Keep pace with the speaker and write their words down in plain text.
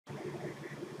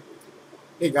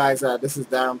Hey guys, this is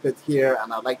Darren Pitt here,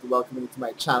 and I'd like to welcome you to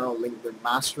my channel, LinkedIn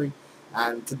Mastery.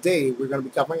 And today we're going to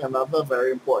be covering another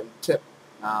very important tip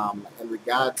in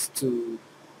regards to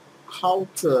how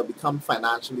to become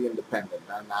financially independent.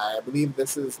 And I believe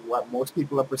this is what most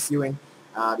people are pursuing.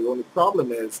 The only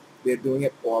problem is they're doing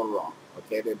it all wrong.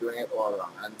 Okay, they're doing it all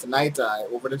wrong. And tonight,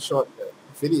 over the short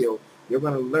video, you're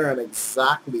going to learn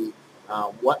exactly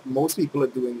what most people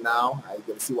are doing now. You're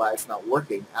going to see why it's not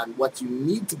working and what you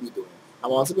need to be doing. I'm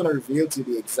also going to reveal to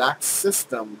you the exact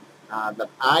system that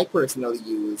I personally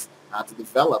use to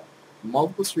develop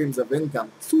multiple streams of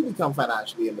income to become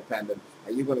financially independent,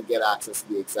 and you're going to get access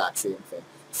to the exact same thing.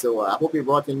 So I hope you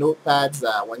brought your notepads.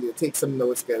 I want you to take some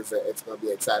notes because it's going to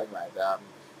be exciting, right?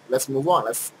 Let's move on.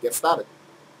 Let's get started.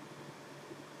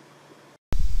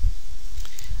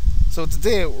 So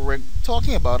today we're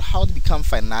talking about how to become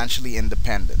financially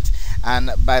independent.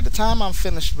 And by the time I'm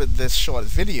finished with this short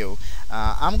video,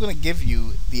 I'm going to give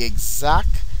you the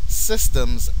exact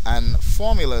systems and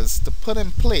formulas to put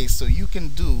in place so you can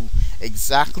do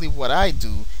exactly what I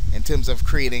do in terms of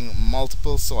creating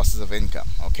multiple sources of income.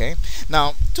 Okay?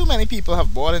 Now, too many people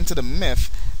have bought into the myth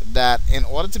that in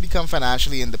order to become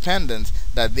financially independent,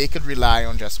 that they could rely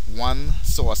on just one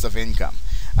source of income.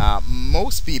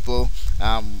 Most people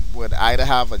would either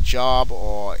have a job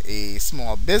or a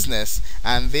small business,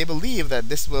 and they believe that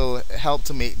this will help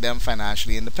to make them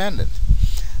financially independent.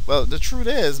 Well, the truth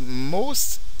is,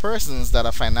 most persons that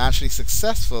are financially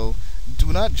successful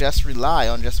do not just rely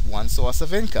on just one source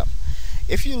of income.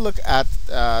 If you look at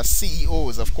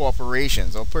CEOs of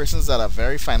corporations or persons that are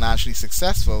very financially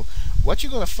successful, what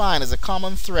you're going to find is a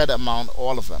common thread among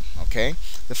all of them. Okay,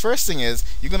 the first thing is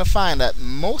you're going to find that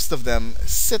most of them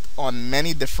sit on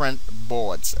many different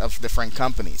boards of different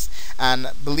companies, and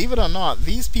believe it or not,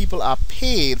 these people are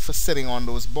paid for sitting on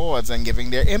those boards and giving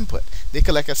their input. They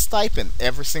collect a stipend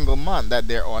every single month that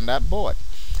they're on that board.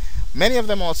 Many of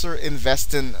them also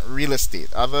invest in real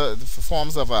estate, other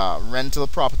forms of rental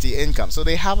property income. So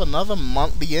they have another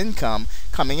monthly income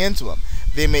coming into them.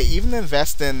 They may even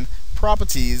invest in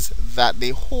properties that they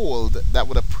hold that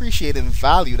would appreciate in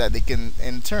value that they can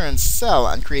in turn sell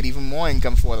and create even more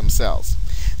income for themselves.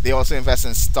 They also invest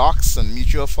in stocks and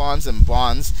mutual funds and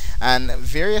bonds and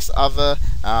various other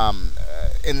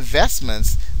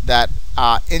investments that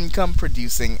are income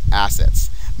producing assets.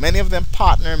 Many of them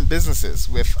partner in businesses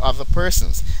with other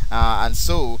persons, and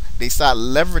so they start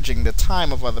leveraging the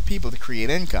time of other people to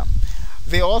create income.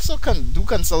 They also can do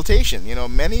consultation. You know,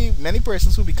 many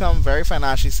persons who become very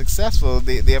financially successful,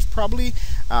 they have probably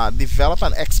developed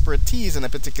an expertise in a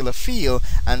particular field,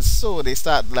 and so they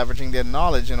start leveraging their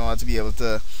knowledge in order to be able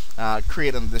to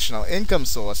create an additional income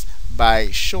source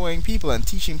by showing people and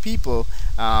teaching people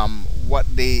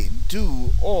what they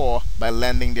do, or by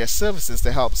lending their services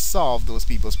to help solve those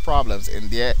people's problems in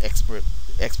their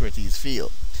expertise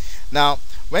field. Now,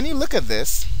 when you look at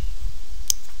this,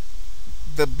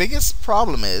 the biggest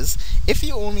problem is if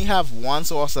you only have one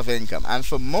source of income, and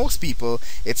for most people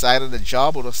it's either the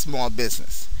job or the small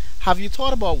business. Have you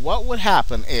thought about what would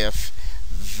happen if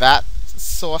that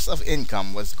source of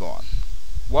income was gone?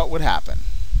 What would happen?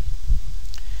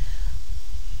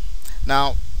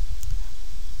 Now,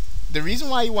 the reason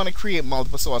why you want to create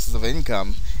multiple sources of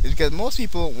income is because most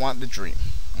people want the dream.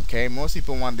 Okay, most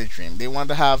people want the dream. They want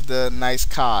to have the nice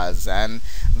cars and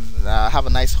have a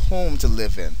nice home to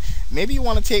live in. Maybe you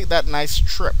want to take that nice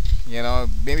trip, you know,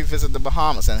 maybe visit the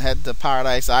Bahamas and head to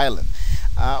Paradise Island.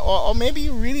 Or maybe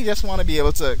you really just want to be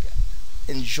able to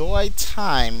enjoy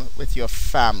time with your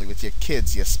family, with your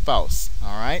kids, your spouse.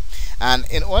 Alright? And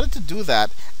in order to do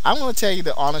that, I'm going to tell you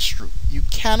the honest truth. You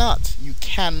cannot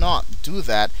do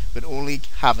that with only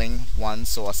having one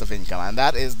source of income. And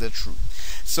that is the truth.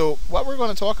 So what we're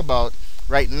going to talk about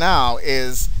right now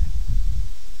is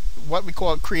what we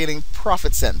call creating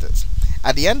profit centers.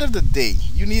 At the end of the day,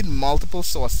 you need multiple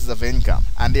sources of income,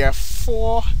 and there are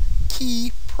 4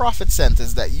 key profit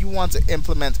centers that you want to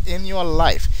implement in your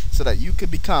life so that you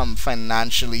could become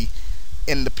financially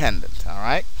independent.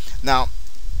 Alright? Now,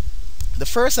 the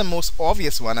first and most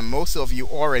obvious one, and most of you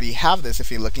already have this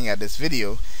if you're looking at this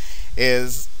video,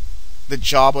 is the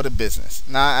job or the business.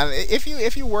 Now,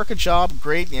 if you work a job,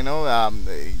 great, you know,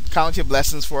 count your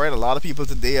blessings for it. A lot of people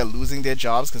today are losing their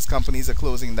jobs because companies are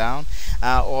closing down,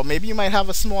 or maybe you might have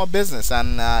a small business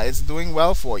and it's doing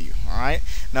well for you. All right.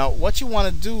 Now, what you want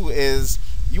to do is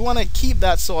you want to keep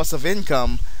that source of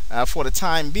income for the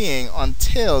time being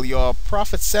until your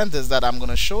profit centers that I'm going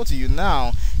to show to you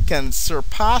now can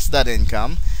surpass that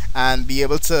income and be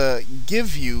able to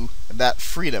give you that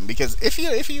freedom. Because if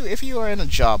you are in a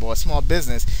job or a small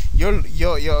business, you're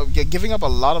giving up a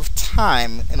lot of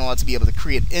time in order to be able to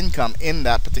create income in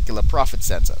that particular profit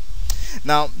center.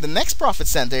 Now, the next profit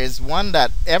center is one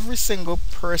that every single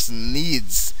person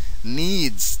needs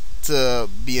to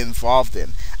be involved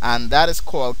in, and that is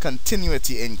called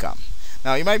continuity income.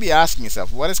 Now, you might be asking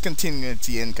yourself, what is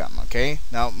continuity income? Okay,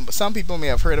 now some people may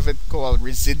have heard of it called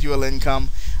residual income,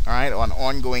 all right, or an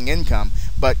ongoing income.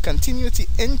 But continuity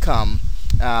income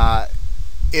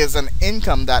is an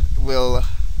income that will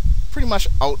pretty much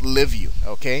outlive you.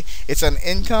 Okay, it's an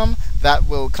income that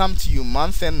will come to you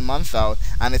month in, month out,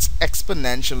 and it's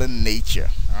exponential in nature.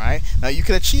 All right, now you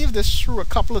can achieve this through a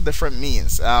couple of different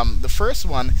means. The first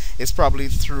one is probably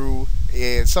through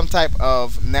some type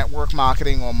of network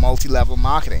marketing or multi-level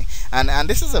marketing, and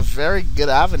this is a very good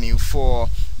avenue for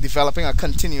developing a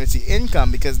continuity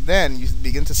income, because then you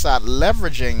begin to start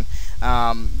leveraging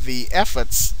the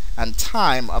efforts and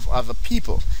time of other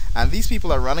people. And these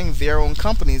people are running their own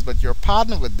companies, but you're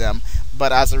partnered with them.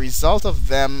 But as a result of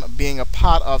them being a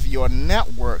part of your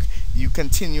network, you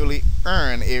continually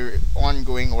earn a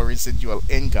ongoing or residual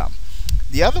income.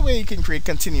 The other way you can create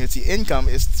continuity income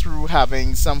is through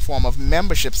having some form of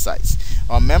membership sites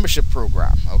or membership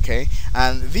program. Okay,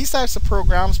 and these types of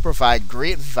programs provide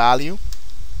great value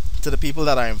to the people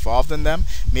that are involved in them.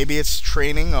 Maybe it's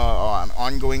training or an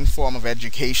ongoing form of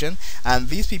education, and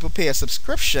these people pay a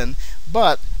subscription,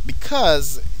 but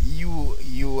because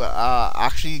you are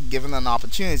actually given an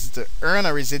opportunity to earn a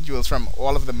residuals from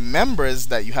all of the members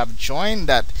that you have joined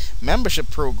that membership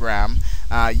program,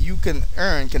 you can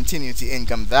earn continuity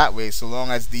income that way, so long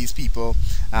as these people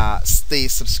stay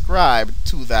subscribed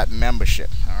to that membership.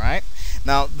 All right.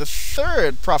 Now, the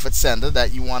third profit center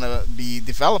that you want to be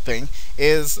developing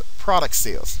is product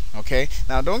sales. Okay.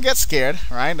 Now, don't get scared.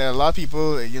 Right. A lot of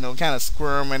people, kind of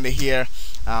squirm when they hear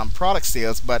product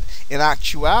sales, but in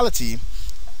actuality,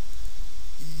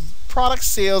 product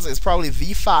sales is probably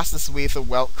the fastest way to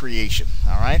wealth creation.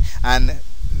 All right. And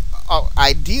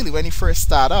ideally, when you first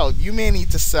start out, you may need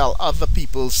to sell other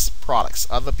people's products,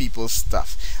 other people's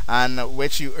stuff, and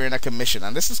which you earn a commission.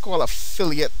 And this is called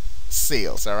affiliate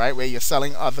sales. All right, where you're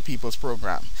selling other people's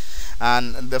program.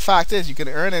 And the fact is, you can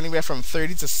earn anywhere from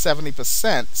 30 to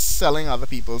 70% selling other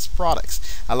people's products.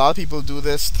 A lot of people do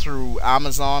this through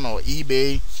Amazon or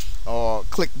eBay or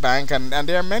ClickBank, and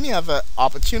there are many other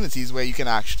opportunities where you can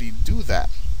actually do that.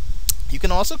 You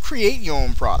can also create your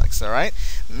own products. All right.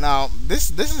 Now, this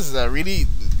is a really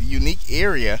unique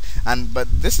area, but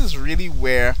this is really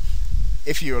where,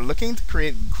 if you're looking to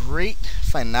create great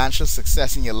financial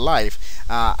success in your life,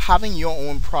 having your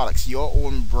own products, your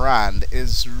own brand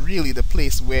is really the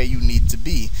place where you need to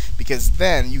be, because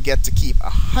then you get to keep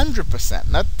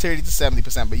 100%, not 30 to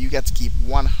 70%, but you get to keep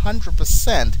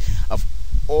 100% of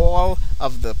all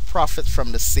of the profit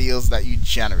from the sales that you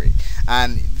generate.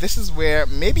 And this is where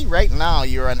maybe right now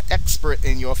you're an expert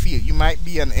in your field. You might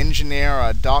be an engineer or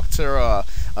a doctor or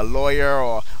a lawyer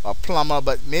or a plumber,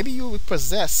 but maybe you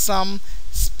possess some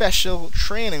special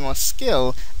training or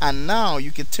skill, and now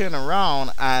you could turn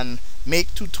around and make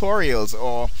tutorials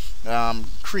or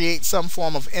create some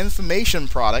form of information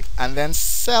product and then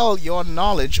sell your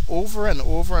knowledge over and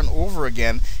over and over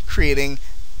again, creating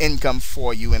income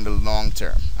for you in the long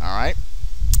term. All right.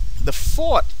 The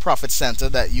fourth profit center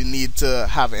that you need to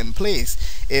have in place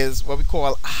is what we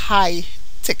call high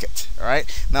ticket. All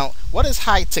right. Now, what is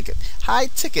high ticket? High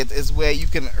ticket is where you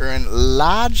can earn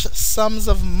large sums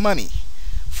of money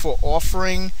for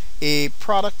offering a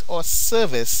product or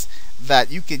service that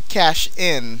you could cash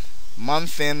in,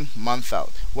 month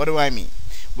out. What do I mean?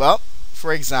 Well,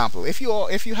 for example, if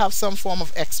you have some form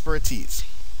of expertise,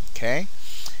 okay,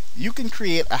 you can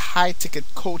create a high ticket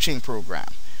coaching program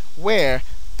where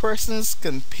persons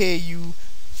can pay you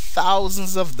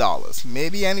thousands of dollars,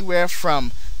 maybe anywhere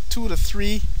from $2,000 to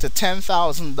 $3,000 to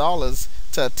 $10,000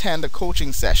 to attend a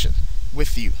coaching session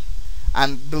with you.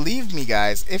 And believe me,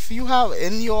 guys, if you have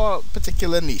in your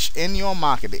particular niche, in your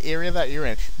market, the area that you're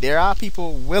in, there are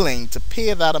people willing to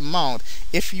pay that amount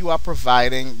if you are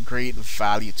providing great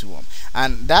value to them.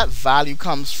 And that value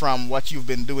comes from what you've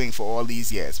been doing for all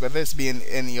these years, whether it's been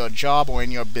in your job or in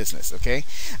your business. Okay,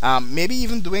 maybe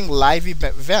even doing live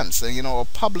events, or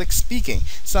public speaking.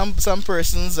 Some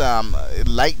persons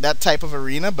like that type of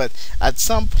arena, but at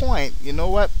some point, you know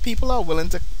what, people are willing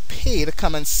to pay to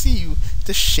come and see you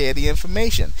to share the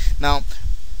information. Now,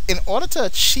 in order to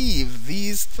achieve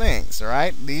these things, all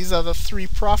right, these are the three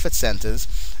profit centers.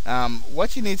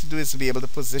 What you need to do is to be able to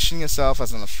position yourself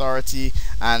as an authority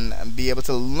and be able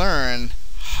to learn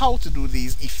how to do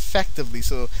these effectively,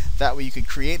 so that way you can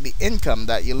create the income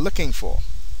that you're looking for.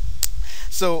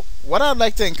 So what I'd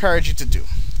like to encourage you to do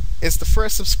is to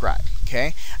first subscribe.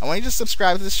 Okay, I want you to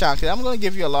subscribe to this channel because I'm going to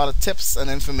give you a lot of tips and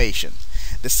information.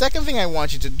 The second thing I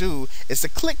want you to do is to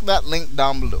click that link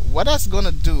down below. What that's going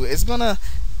to do is going to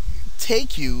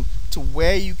take you to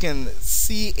where you can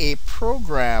see a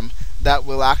program that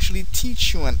will actually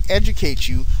teach you and educate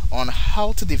you on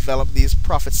how to develop these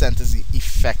profit centers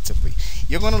effectively.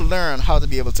 You're going to learn how to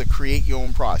be able to create your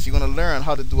own products. You're going to learn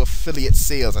how to do affiliate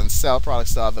sales and sell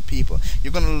products to other people.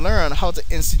 You're going to learn how to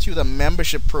institute a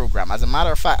membership program. As a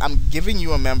matter of fact, I'm giving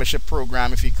you a membership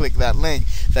program if you click that link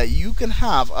that you can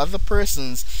have other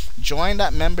persons join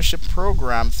that membership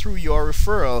program through your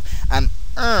referral and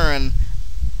earn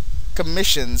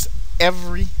commissions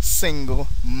every single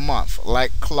month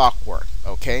like clockwork.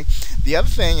 Okay, the other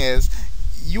thing is,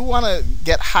 you want to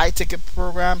get high ticket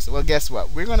programs. Well, guess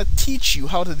what, we're going to teach you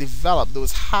how to develop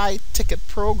those high ticket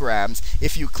programs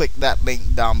if you click that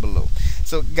link down below.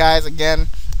 So guys, again,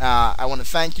 I want to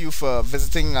thank you for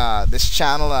visiting this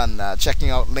channel and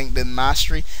checking out LinkedIn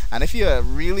Mastery. And if you're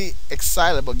really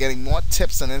excited about getting more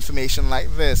tips and information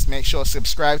like this, make sure to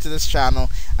subscribe to this channel,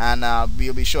 and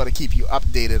we'll be sure to keep you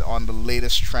updated on the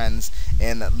latest trends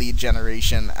in lead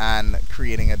generation and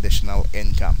creating additional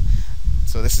income.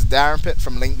 So this is Darren Pitt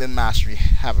from LinkedIn Mastery.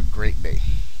 Have a great day.